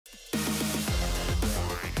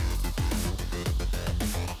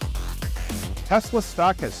Tesla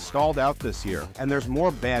stock has stalled out this year, and there's more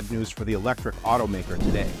bad news for the electric automaker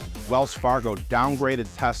today. Wells Fargo downgraded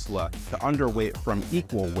Tesla to underweight from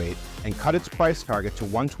equal weight and cut its price target to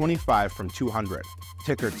 125 from 200.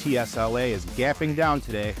 Ticker TSLA is gapping down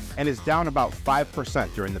today and is down about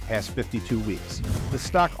 5% during the past 52 weeks. The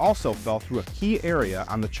stock also fell through a key area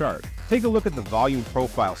on the chart. Take a look at the volume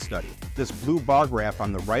profile study. This blue bar graph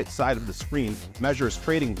on the right side of the screen measures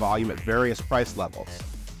trading volume at various price levels.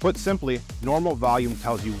 Put simply, normal volume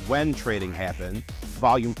tells you when trading happened,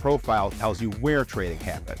 volume profile tells you where trading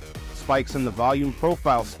happened. Spikes in the volume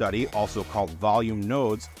profile study, also called volume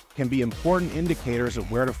nodes, can be important indicators of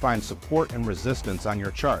where to find support and resistance on your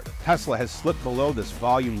chart. Tesla has slipped below this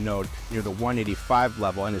volume node near the 185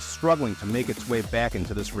 level and is struggling to make its way back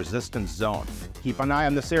into this resistance zone. Keep an eye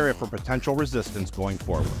on this area for potential resistance going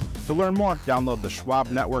forward. To learn more, download the Schwab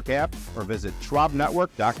Network app or visit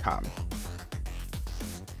schwabnetwork.com.